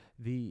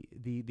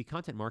The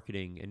content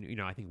marketing,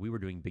 and I think we were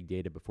doing big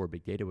data before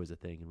big data was a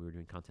thing, and we were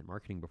doing content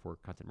marketing before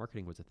content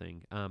marketing was a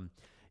thing.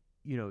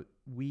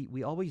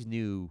 We always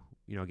knew,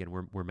 again,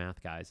 we're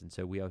math guys, and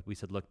so we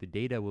said, look, the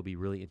data will be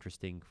really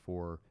interesting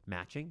for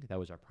matching. That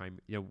was our prime.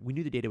 We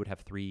knew the data would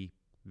have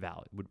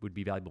would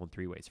be valuable in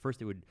three ways.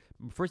 First,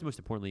 most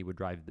importantly, it would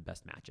drive the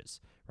best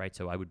matches, right?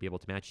 So I would be able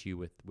to match you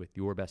with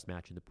your best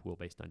match in the pool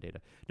based on data.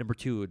 Number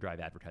two, it would drive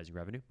advertising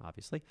revenue,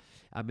 obviously,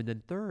 and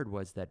then third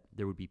was that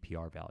there would be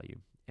PR value.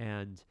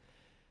 And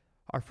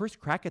our first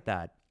crack at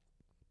that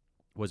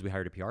was we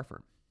hired a PR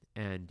firm.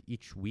 And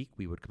each week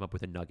we would come up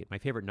with a nugget. My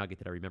favorite nugget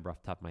that I remember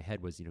off the top of my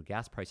head was,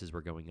 gas prices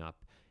were going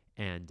up,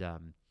 and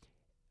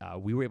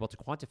we were able to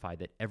quantify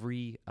that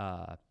every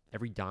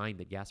dime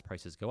that gas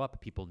prices go up,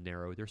 people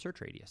narrow their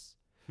search radius,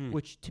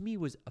 which to me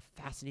was a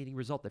fascinating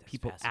result that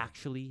people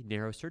actually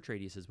narrow search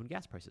radiuses when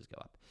gas prices go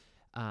up.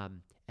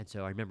 And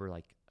so I remember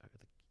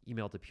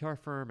emailed the PR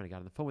firm, and I got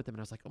on the phone with them,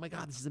 and I was like, oh my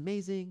God, this is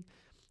amazing.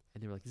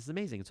 And they were like, this is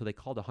amazing. And so they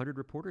called 100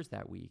 reporters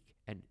that week,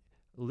 and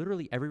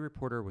literally every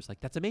reporter was like,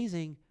 that's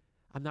amazing.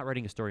 I'm not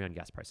writing a story on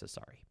gas prices.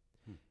 Sorry.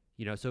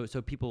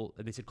 So people,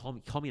 and they said, call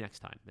me next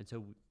time. And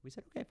so we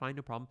said, okay, fine,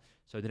 no problem.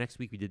 So the next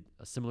week we did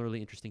a similarly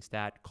interesting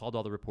stat, called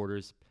all the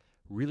reporters,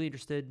 really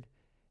interested,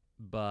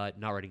 but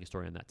not writing a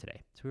story on that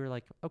today. So we were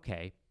like,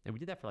 okay. And we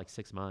did that for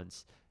 6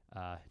 months.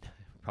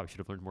 Probably should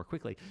have learned more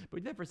quickly, but we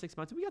did that for 6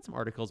 months, and we got some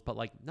articles, but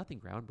nothing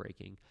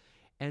groundbreaking.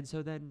 And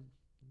so then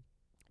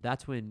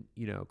that's when,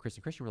 Chris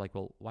and Christian were like,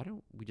 well, why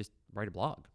don't we just write a blog?